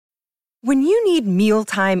When you need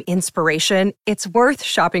mealtime inspiration, it's worth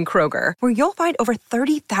shopping Kroger, where you'll find over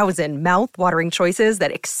 30,000 mouth-watering choices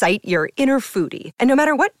that excite your inner foodie. And no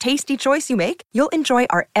matter what tasty choice you make, you'll enjoy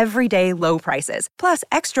our everyday low prices, plus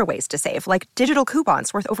extra ways to save, like digital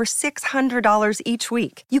coupons worth over $600 each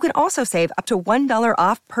week. You can also save up to $1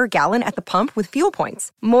 off per gallon at the pump with fuel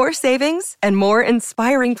points. More savings and more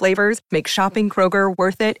inspiring flavors make shopping Kroger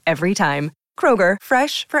worth it every time. Kroger,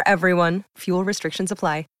 fresh for everyone. Fuel restrictions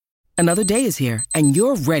apply. Another day is here, and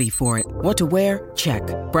you're ready for it. What to wear? Check.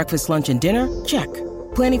 Breakfast, lunch, and dinner? Check.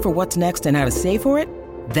 Planning for what's next and how to save for it?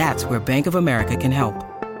 That's where Bank of America can help.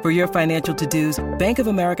 For your financial to-dos, Bank of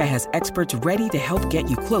America has experts ready to help get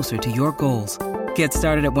you closer to your goals. Get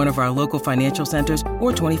started at one of our local financial centers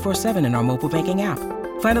or 24/7 in our mobile banking app.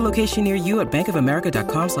 Find a location near you at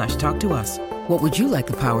bankofamerica.com/talktous. What would you like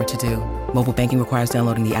the power to do? Mobile banking requires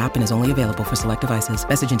downloading the app and is only available for select devices.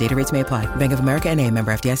 Message and data rates may apply. Bank of America N.A.,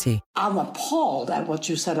 member FDIC. I'm appalled at what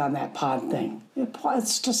you said on that pod thing.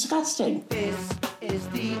 It's disgusting. This is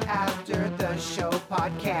the After the Show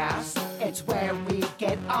podcast. It's where we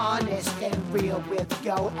get honest and real with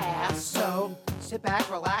yo ass. So sit back,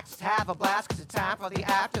 relax, have a blast, because it's time for the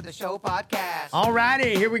After the Show podcast.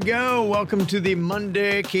 Alrighty, here we go. Welcome to the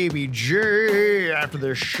Monday KBJ After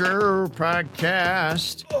the Show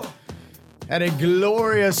podcast. Had a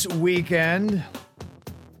glorious weekend.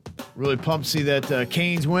 Really pumped to see that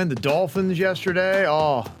Canes win the Dolphins yesterday.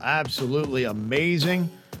 Oh, absolutely amazing.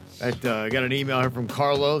 I got an email here from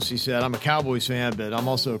Carlos. He said, I'm a Cowboys fan, but I'm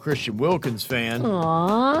also a Christian Wilkins fan.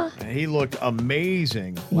 Aww. And he looked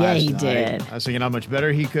amazing last night. Did. I was thinking how much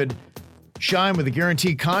better he could shine with a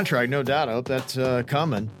guaranteed contract. No doubt. I hope that's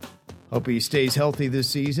coming. Hope he stays healthy this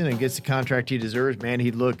season and gets the contract he deserves. Man,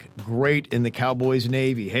 he'd look great in the Cowboys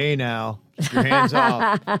Navy. Hey, now, keep your hands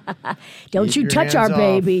off. Don't you touch our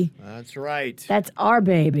baby. That's right. That's our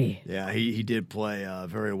baby. Yeah, he did play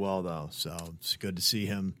very well, though. So it's good to see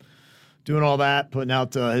him doing all that, putting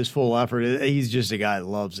out his full effort. He's just a guy that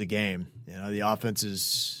loves the game. You know, the offense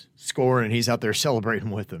is scoring, and he's out there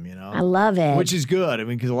celebrating with them, you know. I love it. Which is good. I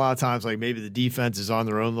mean, because a lot of times, like, maybe the defense is on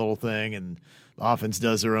their own little thing, and the offense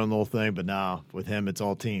does their own little thing. But now, with him, it's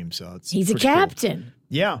all team. So he's a captain. Cool.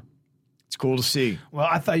 Yeah. It's cool to see. Well,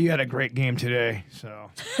 I thought you had a great game today,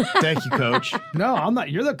 so. Thank you, Coach. No, I'm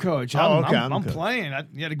not. You're the coach. Okay. I'm playing.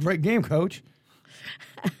 You had a great game, Coach.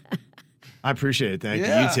 I appreciate it. Thank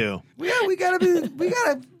you. You too. We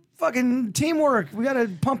gotta fucking teamwork. We gotta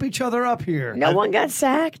pump each other up here. No one got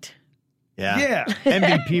sacked. Yeah.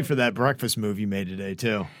 MVP for that breakfast move you made today,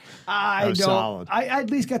 too. That was solid. I at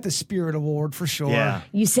least got the Spirit Award for sure. Yeah.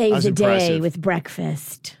 You saved the day impressive. with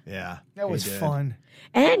breakfast. Yeah. That was fun.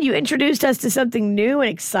 And you introduced us to something new and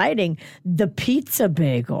exciting, the pizza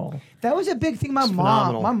bagel. That was a big thing. My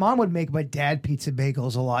mom would make my dad pizza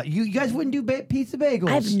bagels a lot. You guys wouldn't do pizza bagels.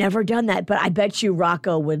 I've never done that, but I bet you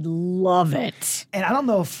Rocco would love it. And I don't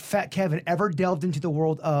know if Fat Kevin ever delved into the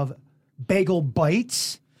world of bagel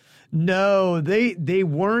bites. No, they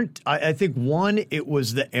weren't. I think, one, it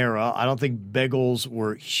was the era. I don't think bagels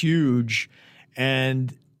were huge.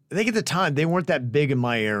 And I think at the time, they weren't that big in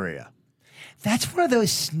my area. That's one of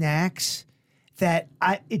those snacks that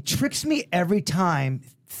it tricks me every time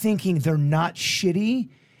thinking they're not shitty.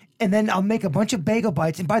 And then I'll make a bunch of bagel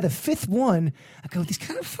bites. And by the fifth one, I go, these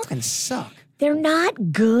kind of fucking suck. They're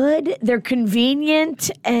not good. They're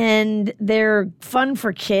convenient and they're fun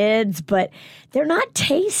for kids, but they're not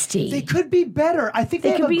tasty. They could be better. I think they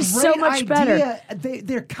have could a be great so much idea. better.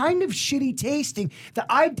 They're kind of shitty tasting. The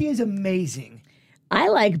idea is amazing. I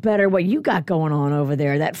like better what you got going on over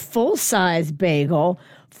there. That full-size bagel,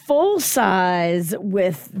 full size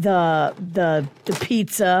with the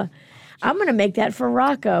pizza. I'm going to make that for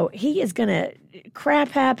Rocco. He is going to crap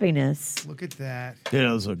happiness. Look at that. Yeah,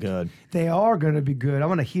 those look good. They are going to be good. I'm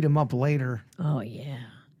going to heat them up later. Oh, yeah.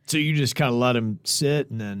 So you just kind of let them sit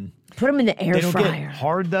and then put them in the air fryer. They don't get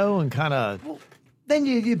hard, though, and kind of... Well, then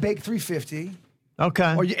you bake 350.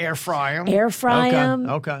 Okay. Or you air fry them. Air fry them.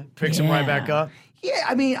 Okay. Picks them right back up. Yeah,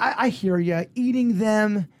 I mean, I hear you. Eating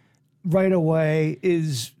them right away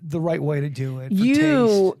is the right way to do it.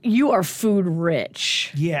 You are food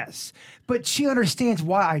rich. Yes. But she understands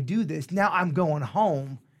why I do this. Now I'm going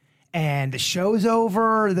home and the show's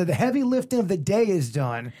over. The heavy lifting of the day is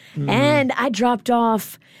done. Mm-hmm. And I dropped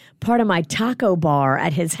off part of my taco bar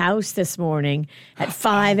at his house this morning at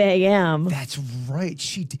 5 a.m. That's right.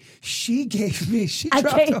 She gave me, she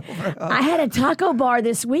dropped over. I had a taco bar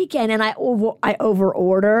this weekend and I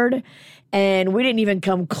over-ordered and we didn't even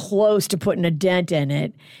come close to putting a dent in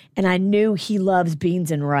it. And I knew he loves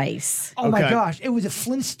beans and rice. Oh my gosh. It was a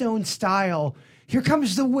Flintstone style. here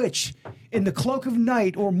comes the witch in the cloak of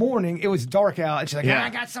night or morning. It was dark out, and she's like, Yeah. I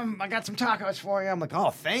got some tacos for you. I'm like, oh,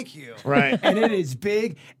 thank you. Right. And it is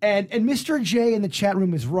big. And Mr. J in the chat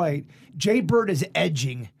room is right. Jay Bird is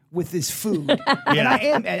edging with his food. And I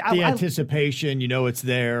am. The anticipation, it's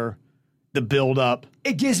there. The build up.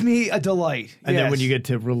 It gives me a delight. And then when you get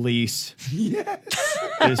to release,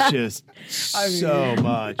 it's just so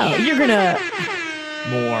much Oh, you're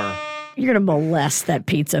more. gonna molest that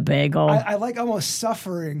pizza bagel. I like almost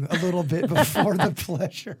suffering a little bit before the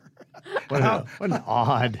pleasure. What an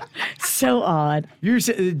odd. So odd.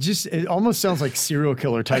 It almost sounds like serial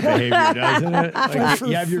killer type behavior, doesn't it? Like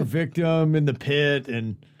you have your victim in the pit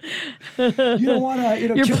and You don't want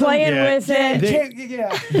to, You're kill playing them. with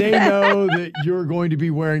it. they know that you're going to be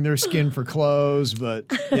wearing their skin for clothes, but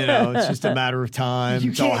it's just a matter of time.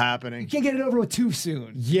 It's all happening. You can't get it over with too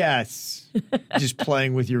soon. Yes. Just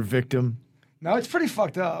playing with your victim. No, it's pretty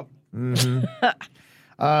fucked up.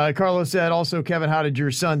 Carlos said, also, Kevin, how did your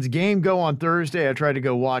son's game go on Thursday? I tried to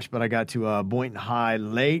go watch, but I got to Boynton High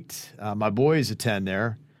late. My boys attend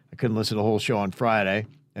there. I couldn't listen to the whole show on Friday.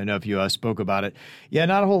 I don't know if you spoke about it. Yeah,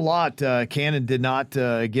 not a whole lot. Cannon did not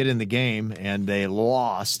get in the game, and they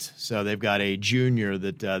lost. So they've got a junior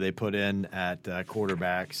that they put in at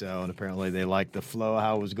quarterback. So, and apparently they liked the flow,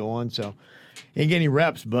 how it was going. So he didn't get any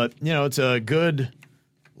reps, but, it's a good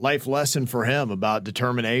life lesson for him about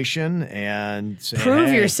determination and saying,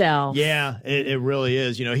 Prove yourself. Yeah, it really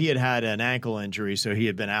is. He had an ankle injury, so he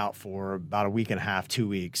had been out for about a week and a half, 2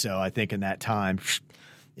 weeks. So I think in that time,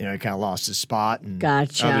 he kind of lost his spot, and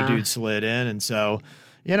Gotcha. other dude slid in. And so,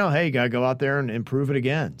 hey, you got to go out there and improve it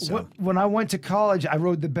again. So. When I went to college, I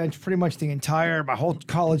rode the bench pretty much my whole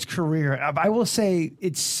college career. I will say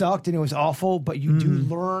it sucked and it was awful, but you do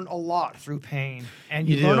learn a lot through pain. And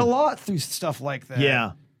you learn a lot through stuff like that.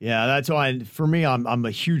 Yeah. Yeah, that's why, for me, I'm a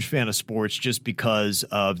huge fan of sports just because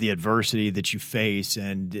of the adversity that you face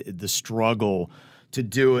and the struggle to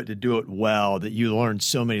do it well, that you learn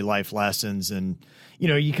so many life lessons. And,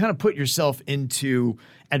 you kind of put yourself into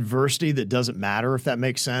adversity that doesn't matter, if that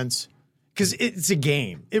makes sense. Because it's a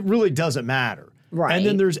game. It really doesn't matter. Right. And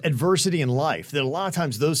then there's adversity in life that a lot of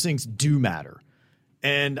times those things do matter.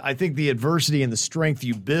 And I think the adversity and the strength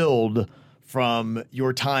you build from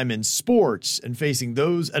your time in sports and facing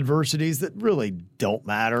those adversities that really don't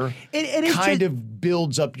matter, it kind of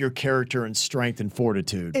builds up your character and strength and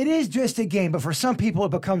fortitude. It is just a game, but for some people it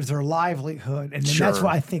becomes their livelihood. And then that's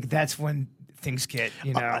why I think that's when things get,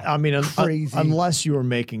 crazy. Unless you are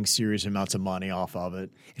making serious amounts of money off of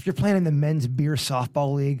it. If you're playing in the men's beer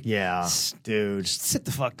softball league, dude, just sit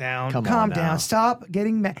the fuck down. Calm down. Stop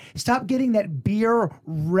getting that beer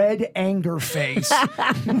red anger face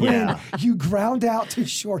when you ground out to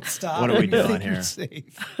shortstop. What are we doing here?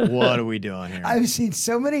 What are we doing here? I've seen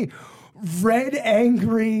so many red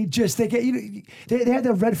angry. Just they have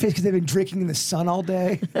the red face because they've been drinking in the sun all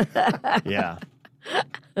day. Yeah.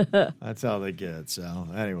 That's how they get. So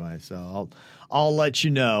anyway, I'll let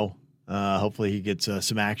you know. Hopefully he gets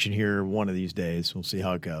some action here one of these days. We'll see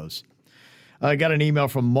how it goes. I got an email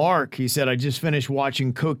from Mark. He said, I just finished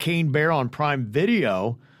watching Cocaine Bear on Prime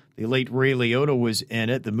Video. The late Ray Liotta was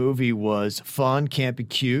in it. The movie was fun, campy,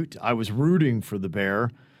 cute. I was rooting for the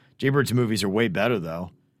bear. Jaybird's movies are way better,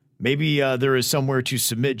 though. Maybe there is somewhere to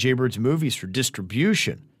submit Jaybird's movies for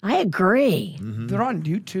distribution. I agree. Mm-hmm. They're on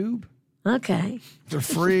YouTube. Okay. They're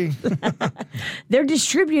free. They're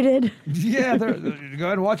distributed. Yeah, go ahead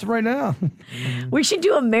and watch them right now. We should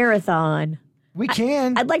do a marathon. We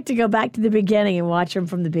can. I'd like to go back to the beginning and watch them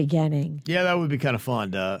from the beginning. Yeah, that would be kind of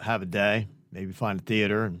fun to have a day. Maybe find a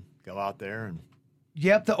theater and go out there. And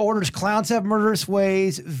Yep, the orders: Clowns Have Murderous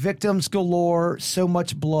Ways, Victims Galore, So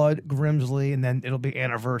Much Blood, Grimsley, and then it'll be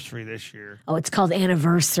Anniversary this year. Oh, it's called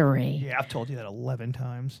Anniversary. Yeah, I've told you that 11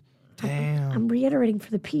 times. Damn. I'm reiterating for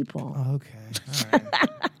the people. Okay. All right.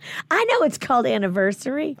 I know it's called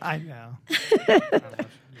Anniversary. I know.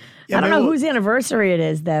 I don't know whose anniversary it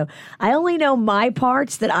is, though. I only know my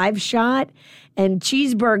parts that I've shot, and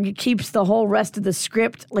Cheeseburg keeps the whole rest of the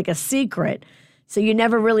script like a secret. So you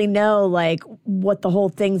never really know, like, what the whole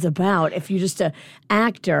thing's about. If you're just an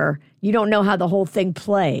actor, you don't know how the whole thing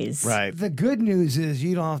plays. right. The good news is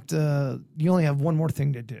you don't have to. You only have one more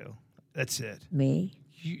thing to do. That's it. Me?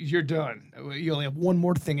 You're done. You only have one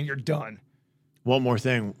more thing, and you're done. One more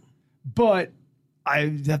thing. But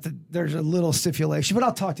I have to. There's a little stipulation, but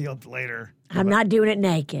I'll talk to you later. I'm not doing it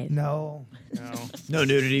naked. No. No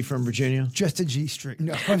nudity from Virginia? Just a G-string.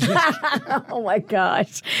 No. I'm just, Oh, my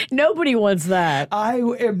gosh. Nobody wants that. I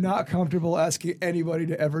am not comfortable asking anybody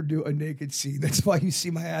to ever do a naked scene. That's why you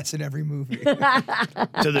see my ass in every movie.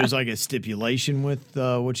 So there's like a stipulation with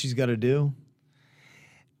what she's got to do?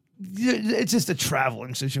 It's just a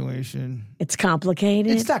traveling situation. It's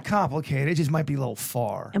complicated. It's not complicated. It just might be a little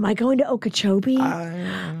far. Am I going to Okeechobee?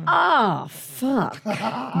 Oh, fuck.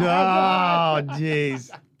 No,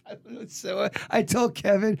 jeez. So I told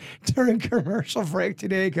Kevin during commercial break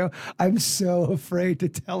today, I'm so afraid to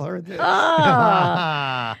tell her this.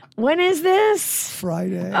 When is this?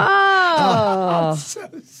 Friday. Oh. I'm so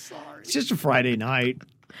sorry. It's just a Friday night.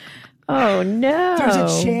 Oh, no. There's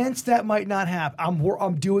a chance that might not happen.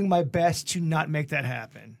 I'm doing my best to not make that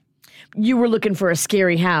happen. You were looking for a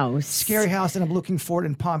scary house. Scary house, and I'm looking for it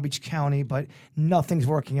in Palm Beach County, but nothing's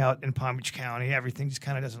working out in Palm Beach County. Everything just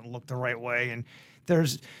kind of doesn't look the right way. And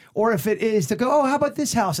or if it is, to go, oh, how about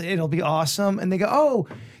this house? It'll be awesome. And they go, oh,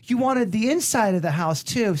 you wanted the inside of the house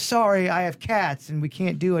too. Sorry, I have cats and we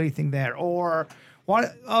can't do anything there. Or,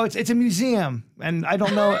 it's a museum and I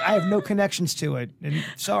don't know, I have no connections to it. And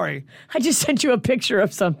sorry. I just sent you a picture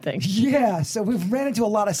of something. Yeah, so we've ran into a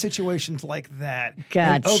lot of situations like that.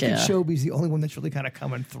 Gotcha. And Okeechobee's the only one that's really kind of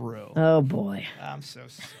coming through. Oh, boy. I'm so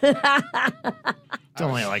sorry. It's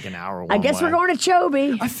only like an hour. I guess we're going to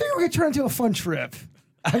Chobee. I think we're going to turn into a fun trip.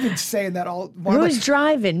 I've been saying that all. Who's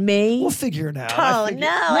driving? Me? We'll figure it out. Oh, no,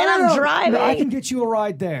 and I'm driving. No, I can get you a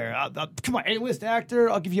ride there. Come on, A-list actor.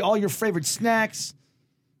 I'll give you all your favorite snacks.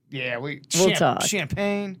 Yeah, we'll talk.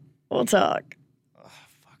 Champagne. We'll talk. Oh,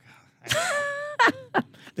 fuck.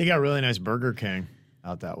 They got a really nice Burger King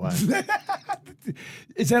out that way.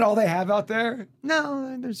 Is that all they have out there?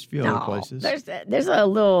 No, there's a few other places. There's a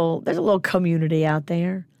little community out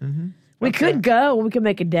there. Mm-hmm. We could go. We could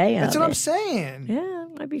make a day out of it. That's what I'm saying. Yeah,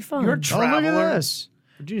 it might be fun. You're a traveler. Oh, look at this.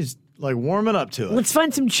 Virginia's like warming up to it. Let's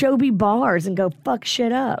find some Chobee bars and go fuck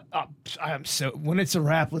shit up. When it's a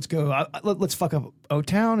wrap, let's go. Let's fuck up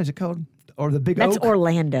O-Town. Is it called? Or the Big Oak? That's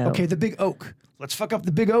Orlando. Okay, the Big Oak. Let's fuck up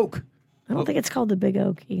the Big Oak. I don't think it's called the Big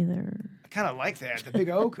Oak either. I kind of like that. The Big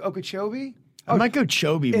Oak, Okeechobee. I might go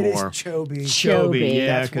Chobee It more. is Chobee. Chobee, yeah,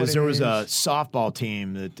 That's what because it there was a is. softball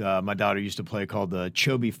team that my daughter used to play called the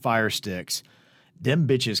Chobee Fire Sticks. Them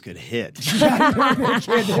bitches could hit.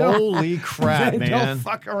 Holy crap, They man. don't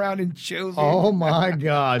fuck around in Chobee. Oh my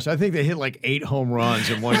gosh. I think they hit like 8 home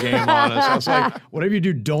runs in one game on us. I was like, whatever you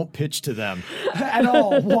do, don't pitch to them. At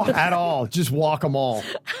all. At all. Just walk them all.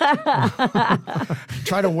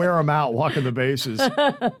 Try to wear them out walking the bases.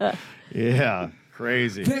 Yeah.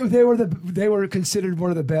 Crazy. They were considered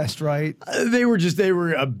one of the best, right? They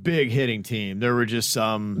were a big hitting team. There were just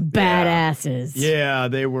some badasses. Yeah,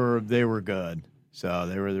 they were good. So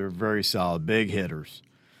they were very solid, big hitters.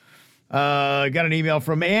 Got an email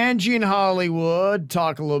from Angie in Hollywood.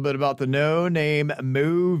 Talk a little bit about the No Name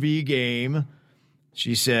movie game.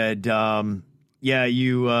 She said, I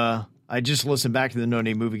just listened back to the No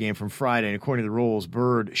Name movie game from Friday, and according to the rules,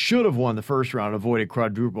 Bird should have won the first round, avoided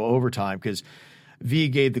quadruple overtime because V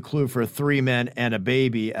gave the clue for 3 men and a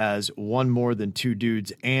baby as one more than 2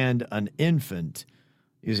 dudes and an infant,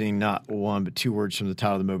 using not 1 but 2 words from the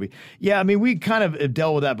title of the movie. Yeah, I mean, we kind of have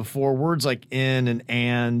dealt with that before. Words like in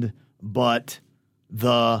and, but,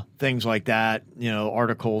 the, things like that,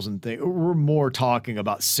 articles and things. We're more talking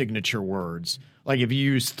about signature words. Like if you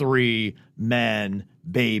use 3 men,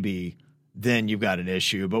 baby, then you've got an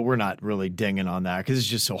issue. But we're not really dinging on that because it's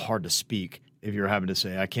just so hard to speak if you're having to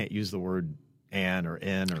say, I can't use the word and or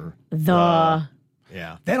in or the.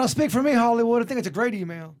 Yeah. They don't speak for me, Hollywood. I think it's a great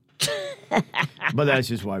email. But that's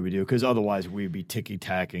just why we do, because otherwise we'd be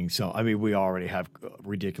ticky-tacking. So, I mean, we already have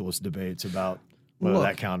ridiculous debates about whether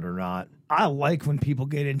that counted or not. I like when people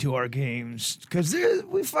get into our games because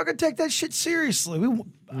we fucking take that shit seriously.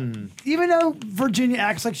 Even though Virginia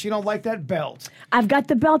acts like she don't like that belt. I've got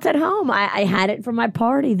the belt at home. I had it for my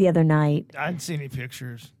party the other night. I didn't see any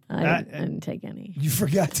pictures. I didn't take any. You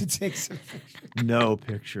forgot to take some pictures. No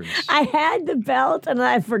pictures. I had the belt and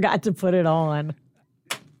I forgot to put it on.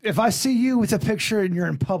 If I see you with a picture and you're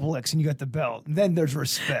in Publix and you got the belt, then there's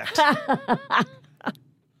respect.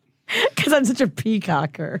 Because I'm such a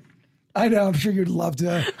peacocker. I know. I'm sure you'd love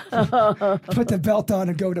to put the belt on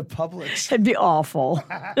and go to Publix. It'd be awful.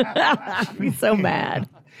 I'd be so mad.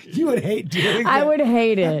 You would hate doing that. I would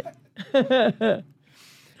hate it.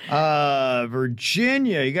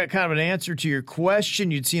 Virginia, you got kind of an answer to your question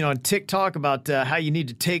you'd seen on TikTok about how you need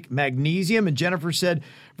to take magnesium. And Jennifer said,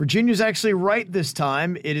 Virginia's actually right this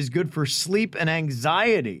time. It is good for sleep and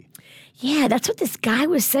anxiety. Yeah, that's what this guy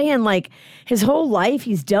was saying. Like his whole life,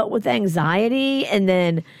 he's dealt with anxiety, and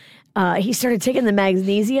then he started taking the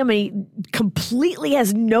magnesium, and he completely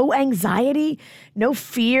has no anxiety, no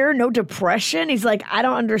fear, no depression. He's like, I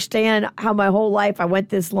don't understand how my whole life I went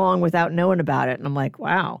this long without knowing about it. And I'm like,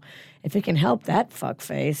 wow, if it can help that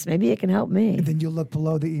fuckface, maybe it can help me. And then you look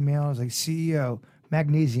below the email. It's like, CEO,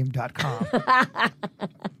 magnesium.com.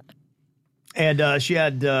 And she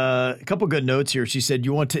had a couple good notes here. She said,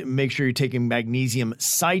 you want to make sure you're taking magnesium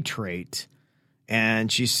citrate.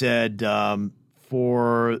 And she said,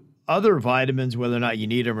 for other vitamins, whether or not you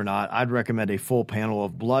need them or not, I'd recommend a full panel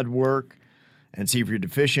of blood work and see if you're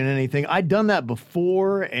deficient in anything. I'd done that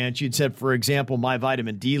before, and she'd said, for example, my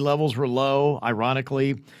vitamin D levels were low,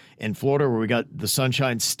 ironically, in Florida where we got the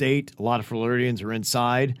Sunshine State. A lot of Floridians are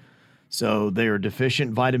inside, so they are deficient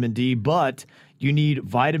in vitamin D, but you need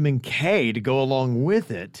vitamin K to go along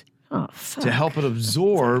with it to help it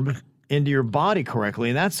absorb into your body correctly.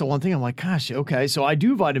 And that's the one thing I'm like, gosh, okay, so I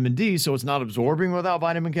do vitamin D, so it's not absorbing without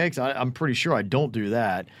vitamin K, because I'm pretty sure I don't do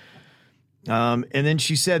that. And then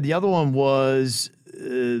she said the other one was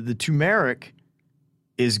the turmeric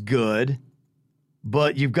is good,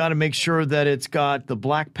 but you've got to make sure that it's got the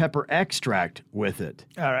black pepper extract with it.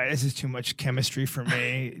 All right, this is too much chemistry for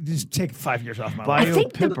me. Just take 5 years off my life.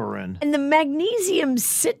 Biopiperin. And the magnesium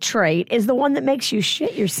citrate is the one that makes you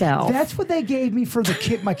shit yourself. That's what they gave me for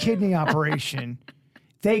my kidney operation.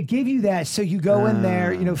 They give you that so you go in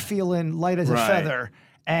there, feeling light as a feather,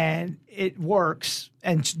 and it works.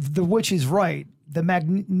 And the witch is right. The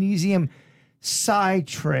magnesium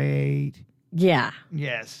citrate. Yeah.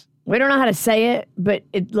 Yes. We don't know how to say it, but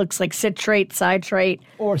it looks like citrate, citrate.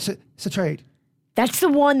 Or citrate. That's the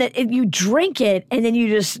one that you drink it and then you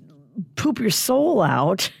just poop your soul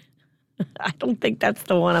out. I don't think that's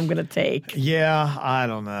the one I'm going to take. Yeah, I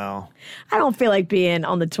don't know. I don't feel like being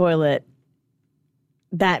on the toilet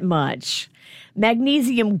that much.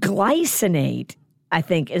 Magnesium glycinate, I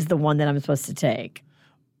think, is the one that I'm supposed to take.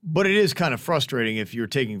 But it is kind of frustrating if you're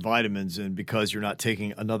taking vitamins and because you're not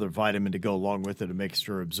taking another vitamin to go along with it to make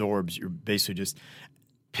sure it absorbs, you're basically just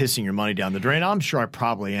pissing your money down the drain. I'm sure I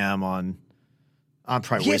probably am on. I'm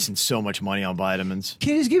probably wasting so much money on vitamins.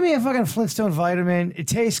 Can you just give me a fucking Flintstone vitamin? It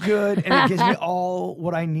tastes good and it gives me all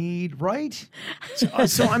what I need, right?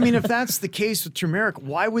 So, I mean, if that's the case with turmeric,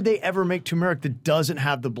 why would they ever make turmeric that doesn't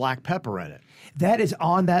have the black pepper in it? That is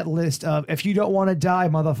on that list of, if you don't want to die,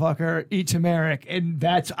 motherfucker, eat turmeric. And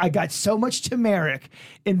I got so much turmeric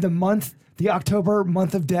in the October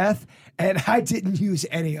month of death, and I didn't use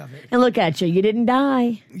any of it. And look at you. You didn't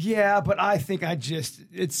die. Yeah, but I think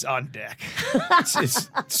it's on deck. It's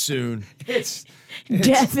soon.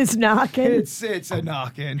 Death is knocking. It's a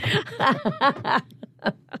knocking.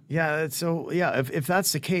 Yeah, if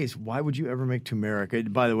that's the case, why would you ever make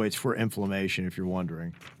turmeric? By the way, it's for inflammation, if you're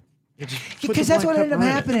wondering. Because that's what ended up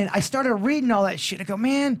happening. I started reading all that shit. I go,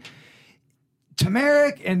 man,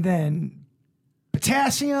 turmeric and then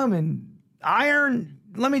potassium and iron.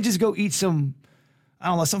 Let me just go eat some, I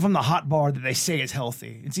don't know, something from the hot bar that they say is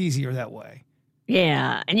healthy. It's easier that way.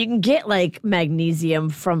 Yeah, and you can get like magnesium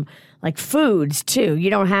from like foods too. You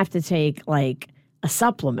don't have to take like a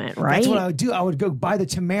supplement, right? That's what I would do. I would go buy the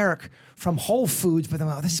turmeric from Whole Foods, but then,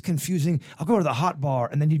 oh, this is confusing. I'll go to the hot bar,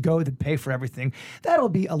 and then you go and pay for everything. That'll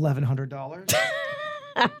be $1,100.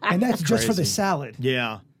 And that's just for the salad.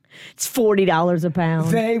 Yeah. It's $40 a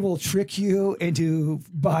pound. They will trick you into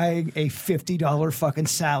buying a $50 fucking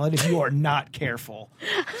salad if you are not careful.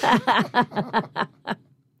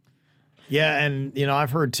 Yeah, and,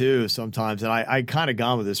 I've heard, too, sometimes, and I kind of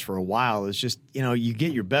gone with this for a while, it's just, you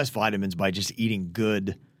get your best vitamins by just eating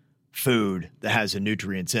good food that has the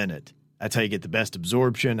nutrients in it. That's how you get the best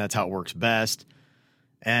absorption. That's how it works best.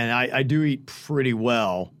 And I do eat pretty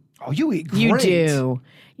well. Oh, you eat great. You do.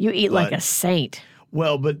 You eat like a saint.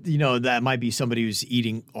 Well, but, that might be somebody who's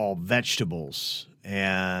eating all vegetables,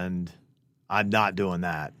 and I'm not doing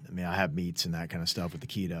that. I mean, I have meats and that kind of stuff with the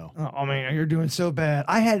keto. Oh, man, you're doing so bad.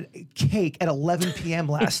 I had cake at 11 p.m.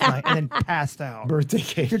 last night and then passed out. Birthday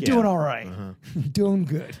cake. You're doing all right. You're doing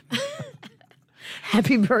good.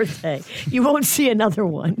 Happy birthday. You won't see another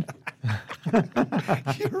one.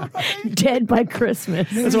 You're right. Dead by Christmas.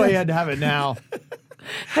 That's why you had to have it now.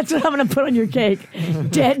 That's what I'm going to put on your cake.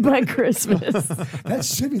 Dead by Christmas. That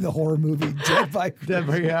should be the horror movie. Dead by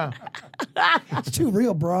Christmas. Yeah. It's too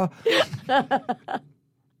real, bro.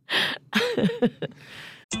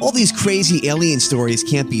 All these crazy alien stories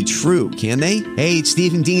can't be true, can they? Hey, it's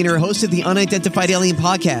Stephen Diener, host of the Unidentified Alien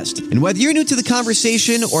Podcast. And whether you're new to the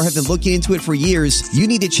conversation or have been looking into it for years, you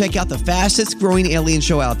need to check out the fastest growing alien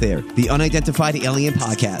show out there, the Unidentified Alien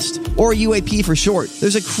Podcast, or UAP for short.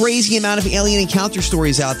 There's a crazy amount of alien encounter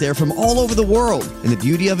stories out there from all over the world. And the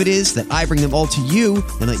beauty of it is that I bring them all to you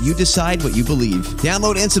and let you decide what you believe.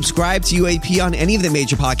 Download and subscribe to UAP on any of the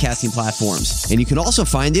major podcasting platforms. And you can also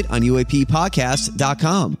find it on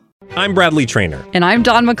UAPpodcast.com. I'm Bradley Trainer. And I'm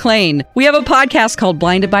Don McClain. We have a podcast called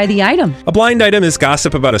Blinded by the Item. A blind item is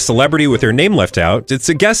gossip about a celebrity with their name left out. It's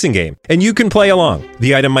a guessing game, and you can play along.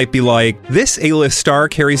 The item might be like, this A-list star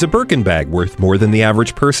carries a Birkin bag worth more than the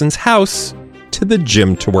average person's house to the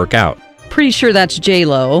gym to work out. Pretty sure that's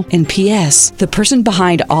J-Lo. And P.S. the person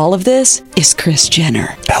behind all of this is Kris Jenner,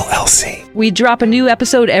 LLC. We drop a new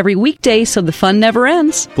episode every weekday so the fun never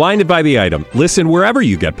ends. Blinded by the Item. Listen wherever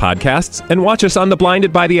you get podcasts and watch us on the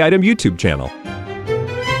Blinded by the Item YouTube channel.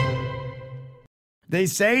 They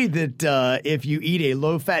say that if you eat a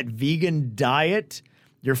low-fat vegan diet,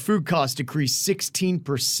 your food costs decrease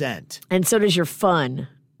 16%. And so does your fun.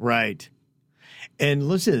 Right. And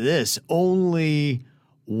listen to this. Only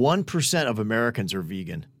 1% of Americans are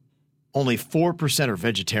vegan. Only 4% are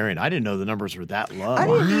vegetarian. I didn't know the numbers were that low. I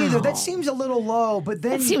didn't either. That seems a little low, but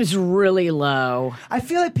then That seems really low. I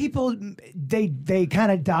feel like people they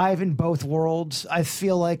kind of dive in both worlds. I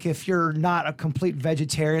feel like if you're not a complete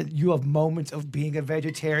vegetarian, you have moments of being a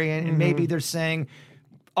vegetarian, and maybe they're saying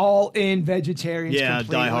all in vegetarians. Yeah,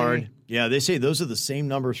 completely. die hard. Yeah, they say those are the same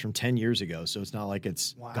numbers from 10 years ago, so it's not like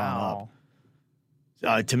it's gone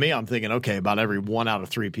up. To me, I'm thinking, okay, about every 1 out of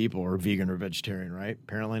 3 people are vegan or vegetarian, right?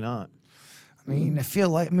 Apparently not. I mean,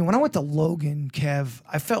 when I went to Logan, Kev,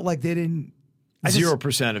 I felt like they didn't.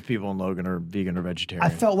 0% of people in Logan are vegan or vegetarian. I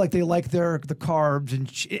felt like they liked the carbs,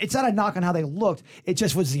 and it's not a knock on how they looked. It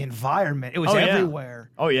just was the environment. It was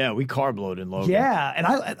everywhere. Oh yeah, we carb load in Logan. Yeah, and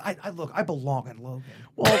I belong in Logan.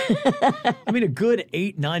 Well, I mean, a good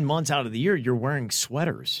 8-9 months out of the year, you're wearing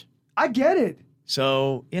sweaters. I get it.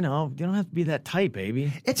 So, you don't have to be that tight,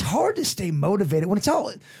 baby. It's hard to stay motivated when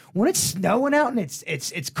it's snowing out and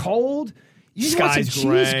it's cold. You just want some Sky's cheese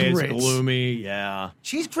gray, grits. it's gloomy, yeah.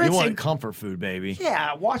 Cheese grits. You want and- comfort food, baby.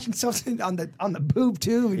 Yeah, watching something on the boob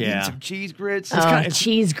too, and Yeah. eating some cheese grits.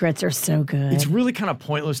 Cheese grits are so good. It's really kind of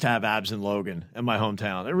pointless to have abs in Logan, in my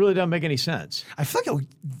hometown. It really doesn't make any sense. I feel like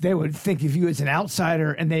they would think of you as an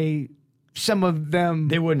outsider, and some of them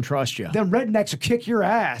They wouldn't trust you. them rednecks will kick your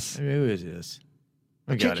ass, I mean, who is this?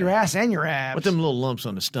 I got kick your it. ass and your abs. With them little lumps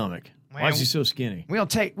on the stomach. Why is he so skinny? We don't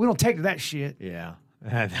take to that shit. Yeah.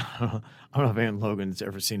 I don't know if Ann Logan's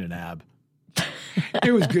ever seen an ab.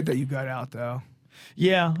 It was good that you got out though.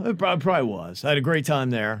 Yeah, it probably was. I had a great time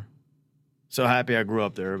there. So happy I grew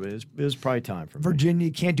up there, but it was probably time for me. Virginia,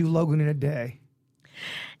 you can't do Logan in a day.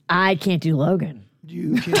 I can't do Logan.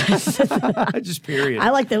 You can. Just period.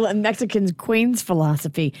 I like the Mexican Queen's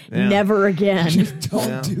philosophy. Yeah. Never again.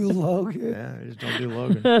 Don't do Logan. Yeah, just don't do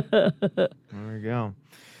Logan. There we go.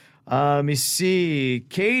 Let me see.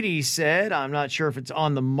 Katie said, I'm not sure if it's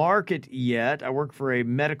on the market yet. I work for a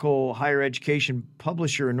medical higher education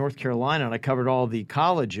publisher in North Carolina, and I covered all the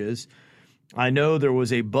colleges. I know there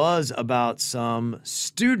was a buzz about some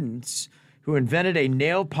students who invented a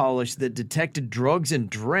nail polish that detected drugs in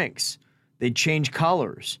drinks. They'd change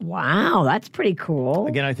colors. Wow, that's pretty cool.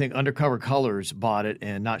 Again, I think Undercover Colors bought it,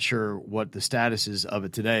 and not sure what the status is of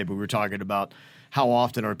it today, but we were talking about how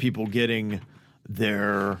often are people getting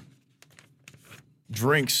their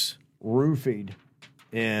drinks roofied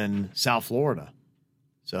in South Florida.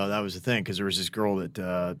 So that was the thing, because there was this girl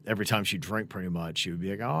that every time she drank pretty much, she would be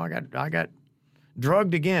like, oh, I got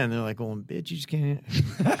drugged again. They're like, well, bitch, you just can't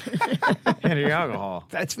handle alcohol.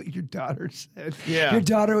 That's what your daughter said. Yeah. Your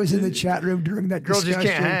daughter was in the chat room during that Girl just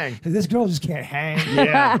discussion. can't hang. This girl just can't hang.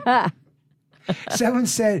 Yeah. Someone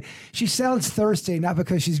said she sounds thirsty, not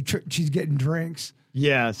because she's getting drinks.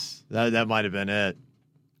 Yes, that might have been it.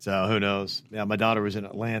 So who knows? Yeah, my daughter was in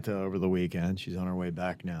Atlanta over the weekend. She's on her way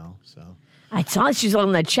back now. So I saw she's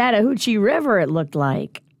on the Chattahoochee River, it looked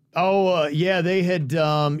like. Oh, yeah, they had,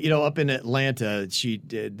 up in Atlanta,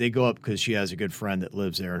 they go up because she has a good friend that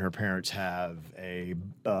lives there, and her parents have a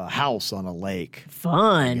house on a lake.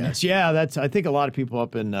 Fun. Yes. Yeah, I think a lot of people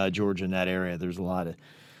up in Georgia in that area, there's a lot of,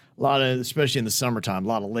 especially in the summertime, a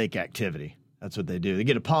lot of lake activity. That's what they do. They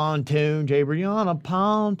get a pontoon, Jay Brady on a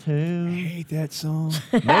pontoon. I hate that song.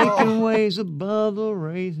 Making waves above the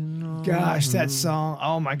raisin. Gosh, that song.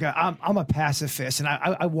 Oh, my God. I'm a pacifist, and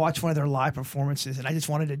I watched one of their live performances, and I just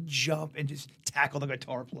wanted to jump and just tackle the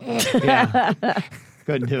guitar player. Yeah.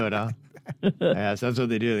 Couldn't do it, huh? Yeah, so that's what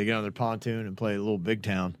they do. They get on their pontoon and play a little big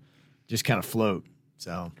town, just kind of float.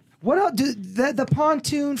 So What else? The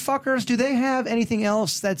pontoon fuckers, do they have anything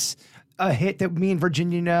else that's a hit that me and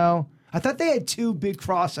Virginia know? I thought they had two big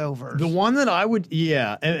crossovers. The one that I would,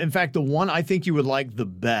 yeah. In fact, the one I think you would like the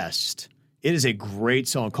best, it is a great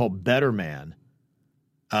song called Better Man.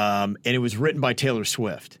 And it was written by Taylor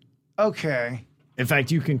Swift. Okay. In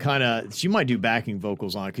fact, you can she might do backing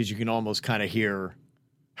vocals on it because you can almost kind of hear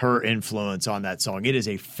her influence on that song. It is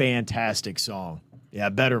a fantastic song. Yeah,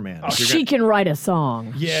 Better Man. She can write a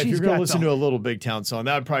song. Yeah, if She's you're going got to listen the- to a Little Big Town song,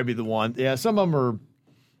 that would probably be the one. Yeah, some of them are,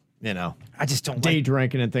 I just don't day like.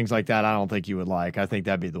 drinking and things like that. I don't think you would like. I think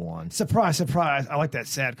that'd be the one. Surprise, surprise! I like that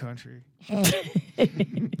sad country.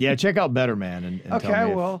 Yeah, check out Better Man and Okay, tell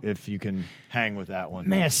me I will. if you can hang with that one.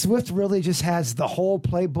 Man, Swift really just has the whole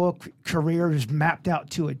playbook career just mapped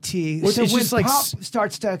out to a T. Well, So it's when just like pop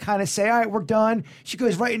starts to kind of say, all right, we're done, she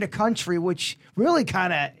goes right into country, which really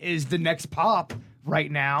kind of is the next pop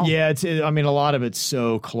right now. Yeah, I mean, a lot of it's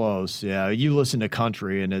so close. Yeah, you listen to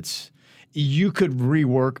country and you could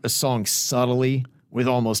rework a song subtly with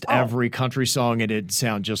almost every country song and it'd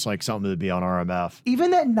sound just like something that'd be on RMF.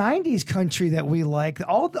 Even that 90s country that we like,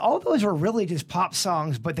 all those are really just pop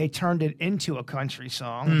songs, but they turned it into a country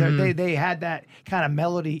song. They had that kind of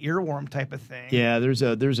melody earworm type of thing. Yeah, there's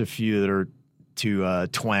a few that are too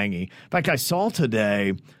twangy. In fact, I saw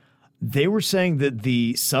today they were saying that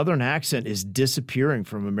the Southern accent is disappearing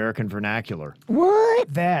from American vernacular.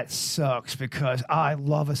 What? That sucks because I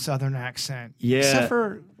love a Southern accent. Yeah. Except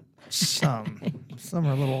for some. Some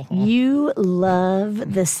are a little... You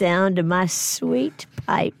love the sound of my sweet The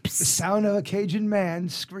pipes. sound of a Cajun man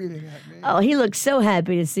screaming at me. Oh, he looked so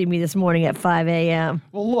happy to see me this morning at 5 a.m.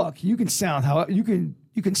 Well, look, you can sound how... You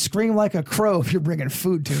can scream like a crow if you're bringing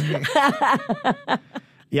food to me.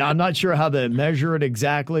 Yeah, I'm not sure how they measure it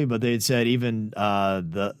exactly, but they had said even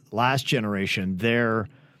the last generation, their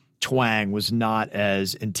twang was not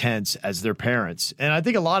as intense as their parents. And I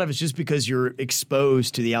think a lot of it's just because you're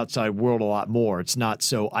exposed to the outside world a lot more. It's not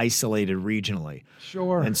so isolated regionally.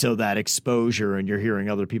 Sure. And so that exposure, and you're hearing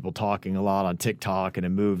other people talking a lot on TikTok and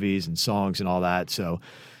in movies and songs and all that. So,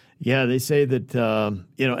 yeah, they say that,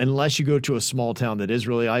 unless you go to a small town that is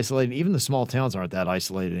really isolated, even the small towns aren't that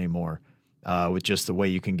isolated anymore. With just the way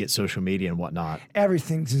you can get social media and whatnot.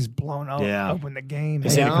 Everything's just blown up. Yeah. Open the game.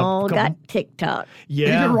 They all got TikTok.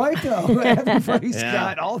 Yeah. You're right, though. Everybody's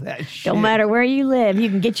got all that shit. Don't matter where you live, you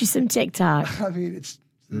can get you some TikTok. I mean, it's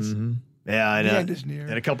Yeah, I know. the end is near.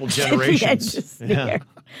 In a couple The end generations. is near.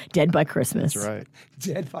 Dead by Christmas. That's right.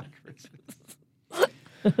 Dead by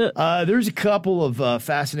Christmas. There's a couple of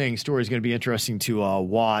fascinating stories going to be interesting to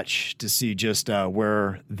watch to see just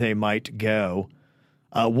where they might go.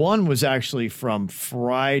 One was actually from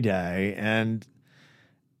Friday, and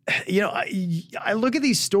I look at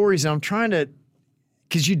these stories and I'm trying to,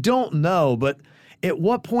 because you don't know, but at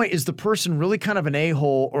what point is the person really kind of an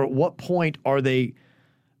a-hole, or at what point are they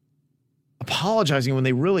apologizing when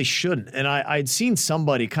they really shouldn't? And I'd seen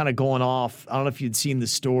somebody kind of going off. I don't know if you'd seen the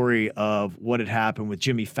story of what had happened with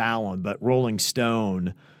Jimmy Fallon, but Rolling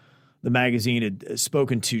Stone, the magazine, had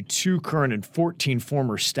spoken to 2 current and 14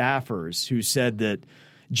 former staffers who said that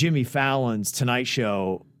Jimmy Fallon's Tonight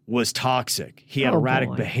Show was toxic. He had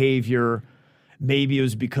erratic behavior. Maybe it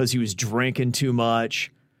was because he was drinking too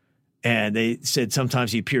much. And they said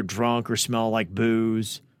sometimes he appeared drunk or smelled like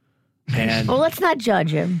booze. And Well, let's not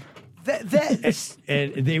judge him.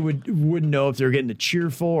 and they wouldn't know if they were getting the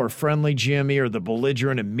cheerful or friendly Jimmy or the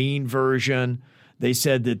belligerent and mean version. They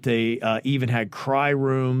said that they even had cry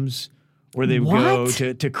rooms where they would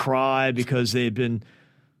go to cry because they had been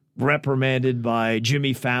reprimanded by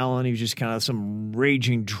Jimmy Fallon. He was just kind of some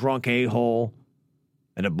raging drunk a-hole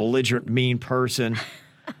and a belligerent mean person.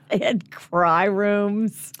 They had cry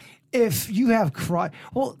rooms. If you have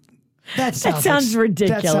that sounds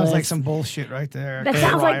ridiculous. That sounds like some bullshit right there. That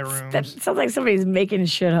sounds like somebody's making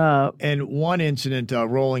shit up. And one incident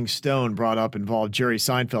Rolling Stone brought up involved Jerry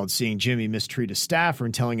Seinfeld seeing Jimmy mistreat a staffer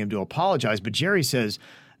and telling him to apologize. But Jerry says,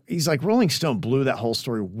 he's like, Rolling Stone blew that whole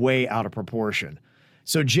story way out of proportion.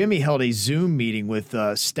 So Jimmy held a Zoom meeting with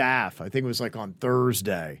staff. I think it was like on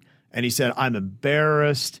Thursday. And he said, I'm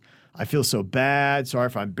embarrassed. I feel so bad. Sorry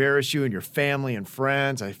if I embarrassed you and your family and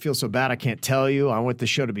friends. I feel so bad I can't tell you. I want the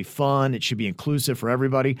show to be fun. It should be inclusive for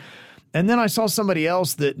everybody. And then I saw somebody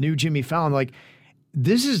else that knew Jimmy Fallon. Like,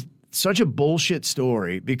 this is such a bullshit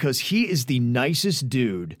story because he is the nicest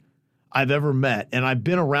dude I've ever met. And I've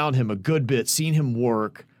been around him a good bit, seen him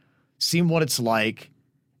work, seen what it's like.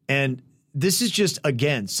 And this is just,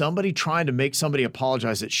 again, somebody trying to make somebody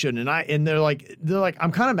apologize that shouldn't. And they're like,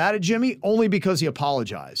 I'm kind of mad at Jimmy only because he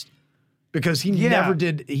apologized. Because he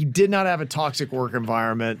did not have a toxic work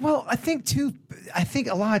environment. Well, I think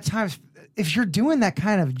a lot of times if you're doing that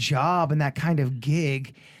kind of job and that kind of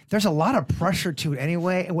gig, there's a lot of pressure to it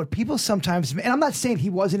anyway. And what people sometimes, and I'm not saying he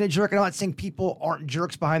wasn't a jerk, and I'm not saying people aren't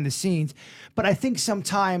jerks behind the scenes, but I think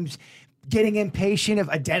sometimes getting impatient if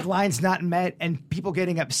a deadline's not met and people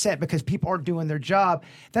getting upset because people aren't doing their job.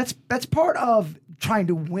 That's part of trying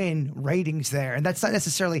to win ratings there. And that's not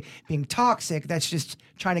necessarily being toxic. That's just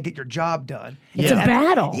trying to get your job done. It's a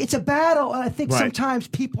battle. It's a battle. And I think sometimes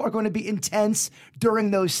people are going to be intense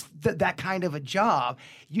during that kind of a job.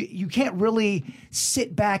 You can't really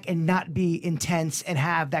sit back and not be intense and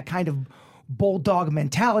have that kind of bulldog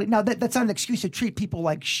mentality. Now, that's not an excuse to treat people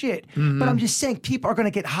like shit, but I'm just saying people are going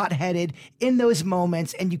to get hot-headed in those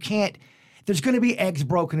moments, and you can't. There's going to be eggs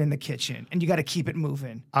broken in the kitchen, and you got to keep it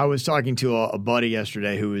moving. I was talking to a buddy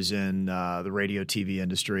yesterday who was in the radio TV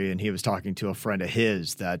industry, and he was talking to a friend of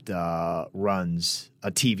his that runs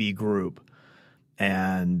a TV group,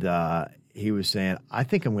 and he was saying, I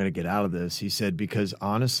think I'm going to get out of this. He said, because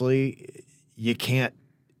honestly, you can't.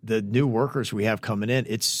 The new workers we have coming in,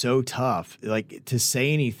 it's so tough. Like, to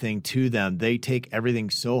say anything to them, they take everything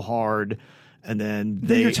so hard, and then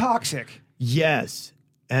you're toxic. Yes.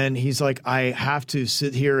 And he's like, I have to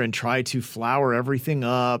sit here and try to flower everything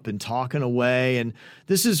up and talking away. And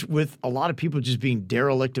this is with a lot of people just being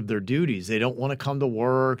derelict of their duties. They don't want to come to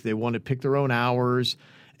work. They want to pick their own hours.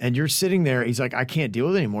 And you're sitting there. He's like, I can't deal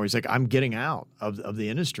with it anymore. He's like, I'm getting out of the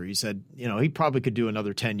industry. He said, he probably could do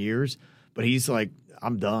another 10 years, but he's like,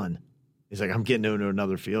 I'm done. He's like, I'm getting into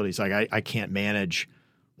another field. He's like, I can't manage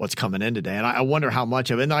what's coming in today. And I wonder how much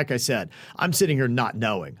of it. And like I said, I'm sitting here not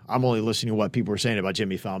knowing. I'm only listening to what people are saying about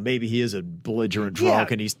Jimmy Fallon. Maybe he is a belligerent drunk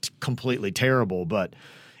and he's completely terrible. But,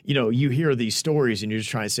 you hear these stories and you're just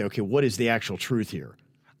trying to say, okay, what is the actual truth here?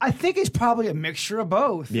 I think it's probably a mixture of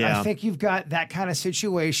both. Yeah. I think you've got that kind of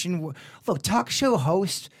situation. Look, talk show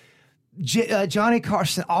hosts, Johnny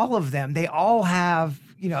Carson, all of them, they all have,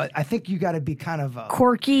 I think you got to be kind of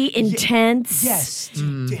quirky, intense. Yes,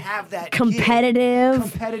 to have that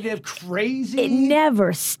competitive, crazy. It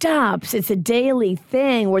never stops. It's a daily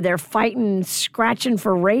thing where they're fighting, scratching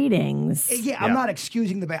for ratings. Yeah, I'm not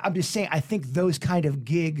excusing the bad. I'm just saying I think those kind of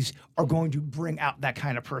gigs are going to bring out that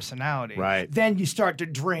kind of personality. Right. Then you start to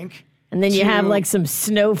drink. And then you have like some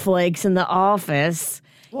snowflakes in the office.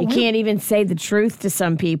 You can't even say the truth to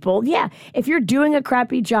some people. Yeah, if you're doing a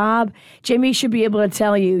crappy job, Jimmy should be able to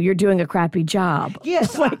tell you you're doing a crappy job.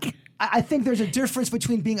 Yes, I think there's a difference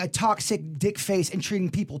between being a toxic dick face and treating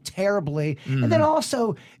people terribly, and then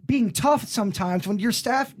also being tough sometimes when your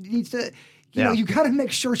staff needs to. You got to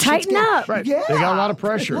make sure tighten up. Right. Yeah, they got a lot of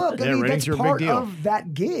pressure. Look, ratings that's are a part big deal of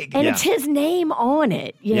that gig, and it's his name on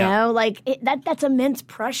it. You know, that's immense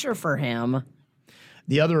pressure for him.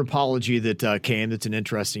 The other apology that came that's an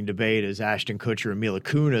interesting debate is Ashton Kutcher and Mila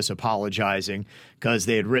Kunis apologizing because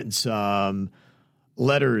they had written some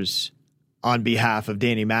letters on behalf of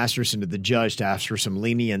Danny Masterson to the judge to ask for some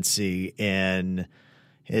leniency in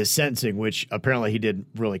his sentencing, which apparently he didn't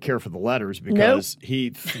really care for the letters because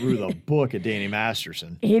he threw the book at Danny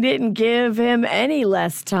Masterson. He didn't give him any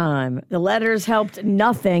less time. The letters helped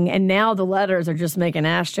nothing, and now the letters are just making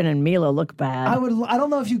Ashton and Mila look bad. I don't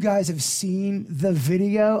know if you guys have seen the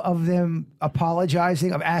video of them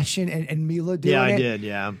apologizing, of Ashton and Mila doing it. Yeah, I did,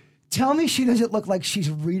 yeah. Tell me she doesn't look like she's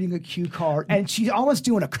reading a cue card, and she's almost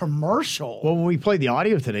doing a commercial. Well, when we played the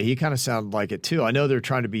audio today, he kind of sounded like it too. I know they're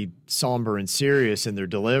trying to be somber and serious in their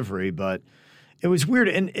delivery, but it was weird.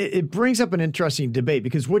 And it brings up an interesting debate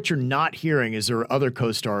because what you're not hearing is there are other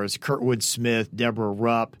co-stars, Kurtwood Smith, Deborah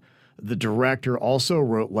Rupp. The director also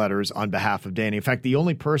wrote letters on behalf of Danny. In fact, the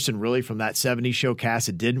only person really from that 70s show cast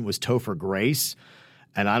that didn't was Topher Grace.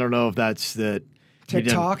 And I don't know if that's that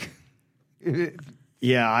TikTok.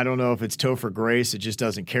 Yeah, I don't know if it's Topher Grace that just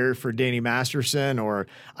doesn't care for Danny Masterson, or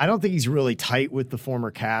I don't think he's really tight with the former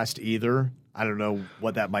cast either. I don't know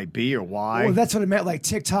what that might be or why. Well, that's what I meant. Like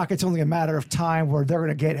TikTok, it's only a matter of time where they're going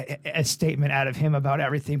to get a statement out of him about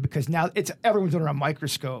everything because now everyone's under a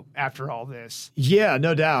microscope after all this. Yeah,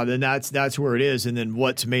 no doubt. And that's where it is. And then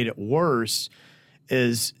what's made it worse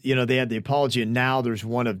is, they had the apology, and now there's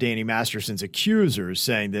one of Danny Masterson's accusers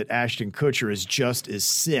saying that Ashton Kutcher is just as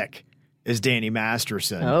sick as Danny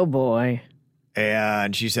Masterson. Oh, boy.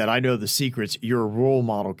 And she said, I know the secrets your role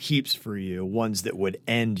model keeps for you, ones that would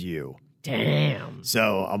end you. Damn.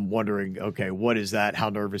 So I'm wondering, okay, what is that? How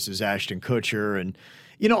nervous is Ashton Kutcher? And,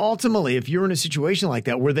 ultimately, if you're in a situation like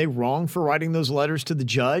that, were they wrong for writing those letters to the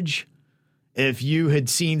judge? If you had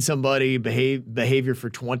seen somebody behavior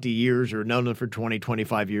for 20 years or known them for 20,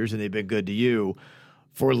 25 years and they've been good to you,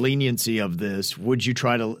 for leniency of this, would you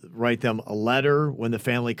try to write them a letter when the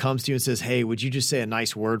family comes to you and says, hey, would you just say a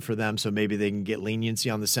nice word for them so maybe they can get leniency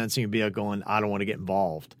on the sentencing and be like going, I don't want to get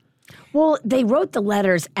involved? Well, they wrote the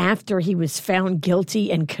letters after he was found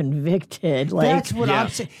guilty and convicted. Like, that's what I'm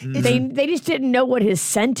saying. They just didn't know what his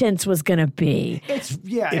sentence was going to be.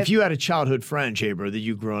 If you had a childhood friend, Jaber, that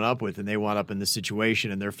you've grown up with, and they wound up in this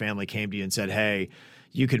situation, and their family came to you and said, "Hey,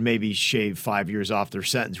 you could maybe shave 5 years off their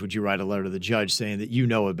sentence," would you write a letter to the judge saying that you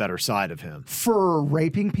know a better side of him? For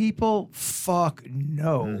raping people? Fuck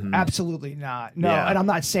no. Absolutely not. No, and I'm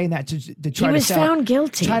not saying that to try he to was sound found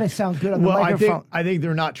guilty. Try to sound good on the microphone. I think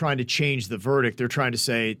they're not trying to change the verdict. They're trying to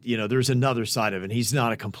say, there's another side of it. He's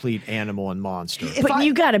not a complete animal and monster. But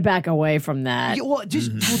you got to back away from that.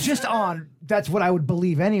 Just on, that's what I would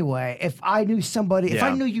believe anyway. If I knew somebody, if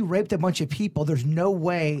I knew you raped a bunch of people, there's no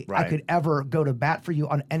way I could ever go to bat for you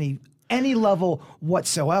on any level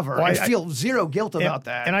whatsoever. Well, I feel zero guilt about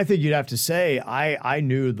that. And I think you'd have to say, I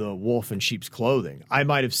knew the wolf in sheep's clothing. I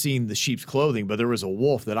might have seen the sheep's clothing, but there was a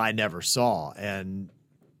wolf that I never saw. And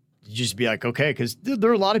you just be like, okay, because there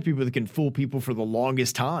are a lot of people that can fool people for the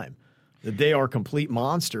longest time, that they are complete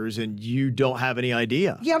monsters and you don't have any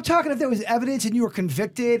idea. Yeah, I'm talking if there was evidence and you were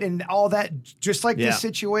convicted and all that, just like this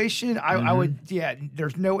situation, I would,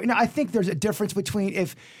 there's no, and I think there's a difference between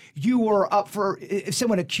if you were if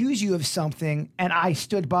someone accused you of something and I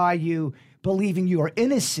stood by you believing you are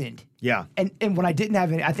innocent. Yeah. And when I didn't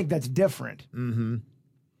have any, I think that's different. Mm-hmm.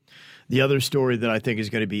 The other story that I think is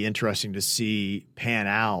going to be interesting to see pan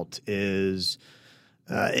out is,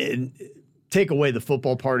 take away the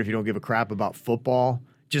football part if you don't give a crap about football.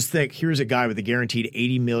 Just think, here's a guy with a guaranteed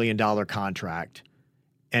 $80 million contract,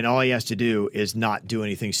 and all he has to do is not do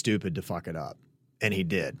anything stupid to fuck it up. And he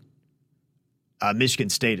did. Michigan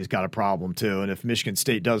State has got a problem too, and if Michigan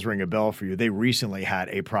State does ring a bell for you, they recently had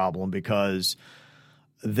a problem because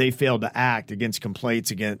they failed to act against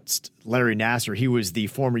complaints against Larry Nassar. He was the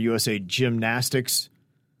former USA gymnastics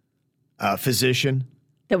physician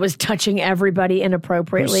that was touching everybody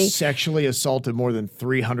inappropriately. Who sexually assaulted more than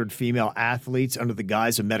 300 female athletes under the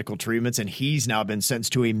guise of medical treatments, and he's now been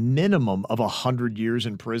sentenced to a minimum of 100 years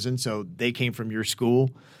in prison. So they came from your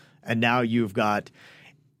school, and now you've got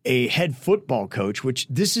a head football coach, which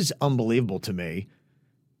this is unbelievable to me.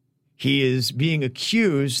 He is being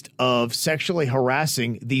accused of sexually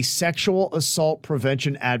harassing the sexual assault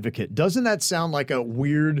prevention advocate. Doesn't that sound like a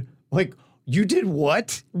weird, you did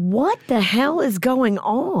what? What the hell is going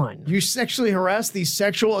on? You sexually harassed the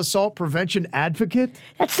sexual assault prevention advocate?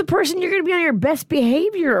 That's the person you're going to be on your best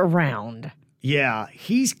behavior around. Yeah,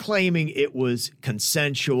 he's claiming it was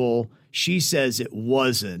consensual. She says it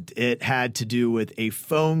wasn't. It had to do with a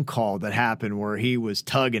phone call that happened where he was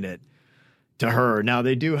tugging it to her. Now,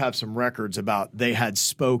 they do have some records about they had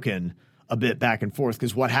spoken a bit back and forth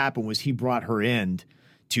because what happened was he brought her in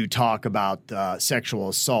to talk about sexual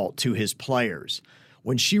assault to his players.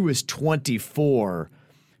 When she was 24,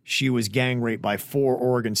 she was gang raped by 4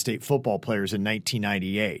 Oregon State football players in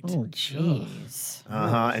 1998. Oh, jeez.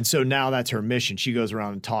 And so now that's her mission. She goes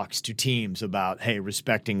around and talks to teams about, hey,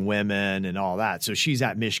 respecting women and all that. So she's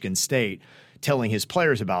at Michigan State telling his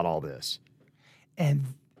players about all this. And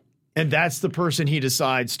that's the person he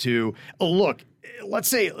decides to, look, let's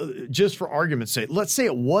say, just for argument's sake, let's say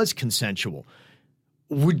it was consensual.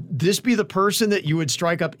 Would this be the person that you would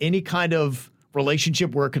strike up any kind of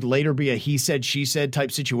relationship where it could later be a he said, she said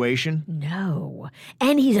type situation? No.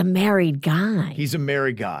 And he's a married guy. He's a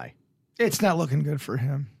married guy. It's not looking good for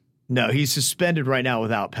him. No, he's suspended right now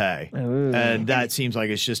without pay. Ooh. And that seems like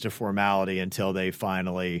it's just a formality until they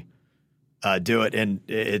finally do it. And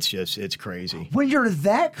it's crazy. When you're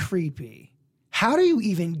that creepy, how do you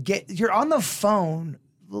even you're on the phone.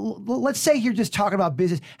 Let's say you're just talking about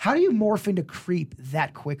business. How do you morph into creep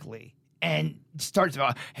that quickly and start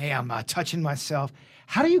to, hey, I'm touching myself?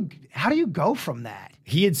 How do you go from that?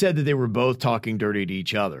 He had said that they were both talking dirty to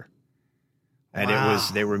each other. And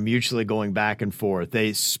they were mutually going back and forth.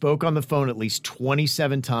 They spoke on the phone at least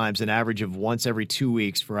 27 times, an average of once every 2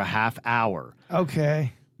 weeks for a half hour.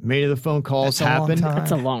 Okay. Many of the phone calls happened.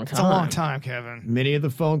 That's a long time. It's a long time, Kevin. Many of the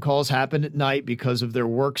phone calls happened at night because of their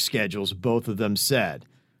work schedules, both of them said.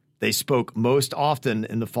 They spoke most often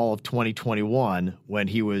in the fall of 2021 when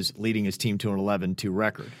he was leading his team to an 11-2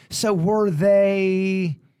 record. So were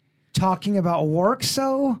they talking about work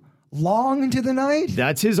so long into the night?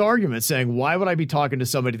 That's his argument, saying, why would I be talking to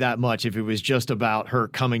somebody that much if it was just about her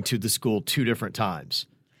coming to the school 2 different times?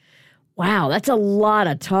 Wow, that's a lot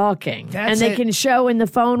of talking. They can show in the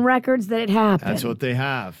phone records that it happened. That's what they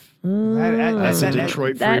have. That's the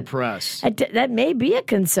Detroit Free Press. That may be a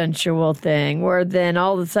consensual thing where then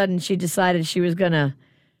all of a sudden she decided she was going to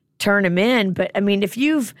turn him in. But, I mean, if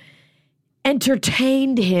you've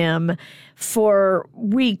entertained him for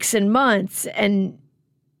weeks and months and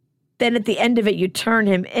then at the end of it you turn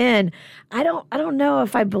him in. I don't know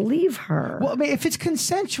if I believe her. Well, I mean, if it's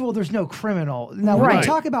consensual, there's no criminal. Now, Right. we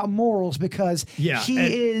talk about morals because he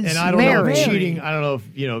is and I don't know if married. cheating. I don't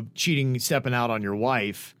know if cheating, stepping out on your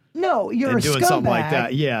wife. No, you're and a doing scumbag. something like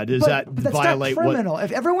that. Yeah, does that but that's violate not criminal?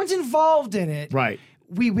 If everyone's involved in it, right?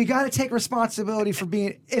 We got to take responsibility for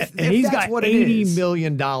being. If He's that's got what it is. $80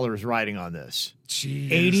 million riding on this. Jeez.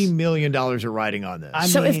 $80 million are riding on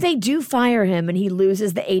this. So if they do fire him and he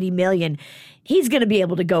loses the $80 million, he's going to be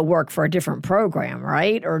able to go work for a different program,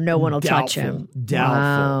 right? Or no one will touch him. Doubtful.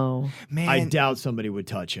 Wow. Man. I doubt somebody would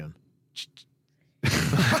touch him.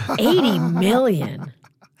 $80 million.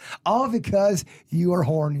 All because you are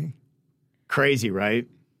horny. Crazy, right?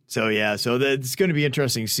 So it's going to be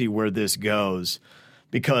interesting to see where this goes,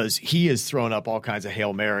 because he has thrown up all kinds of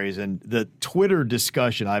Hail Marys, and the Twitter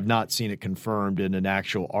discussion, I've not seen it confirmed in an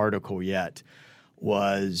actual article yet,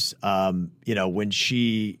 was, when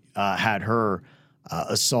she had her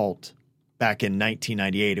assault back in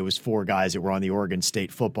 1998, it was 4 guys that were on the Oregon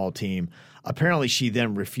State football team. Apparently, she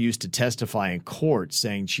then refused to testify in court,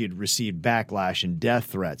 saying she had received backlash and death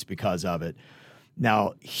threats because of it.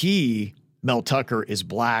 Now, Mel Tucker, is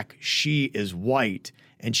black, she is white,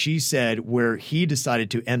 and she said where he decided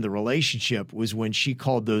to end the relationship was when she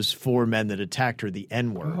called those 4 men that attacked her the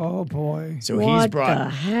N-word. Oh boy! So What the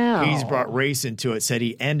hell? he's brought race into it. Said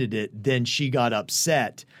he ended it. Then she got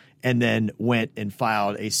upset and then went and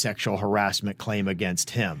filed a sexual harassment claim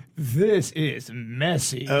against him. This is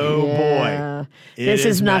messy. Oh Yeah. boy, This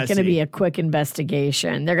is not going to messy. be a quick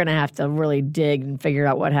investigation. They're going to have to really dig and figure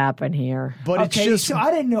out what happened here. But Okay, it's just so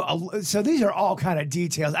I didn't know. So these are all kind of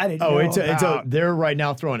details I didn't know. they're right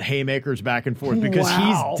now throwing haymakers back and forth because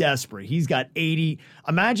Wow. he's desperate. He's got 80.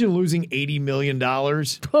 Imagine losing $80 million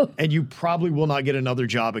and you probably will not get another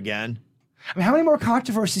job again. I mean, how many more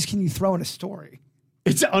controversies can you throw in a story?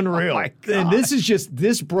 It's unreal. Oh my God. And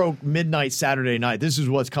this broke midnight Saturday night. This is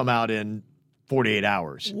what's come out in 48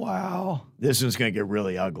 hours. Wow. This is going to get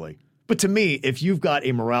really ugly. But to me, if you've got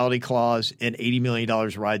a morality clause and $80 million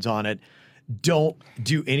rides on it, don't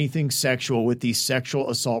do anything sexual with the sexual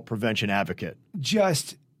assault prevention advocate.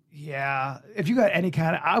 If you got any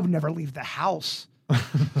kind of, I would never leave the house.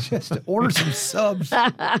 Just to order some subs.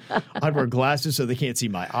 I'd wear glasses so they can't see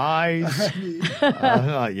my eyes.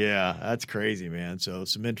 Yeah, that's crazy, man. So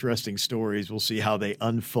some interesting stories. We'll see how they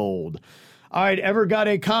unfold. All right, ever got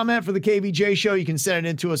a comment for the KVJ Show? You can send it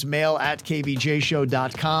in to us,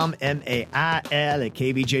 mail@kvjshow.com,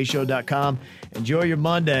 mail@kvjshow.com. Enjoy your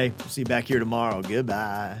Monday. See you back here tomorrow.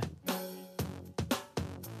 Goodbye.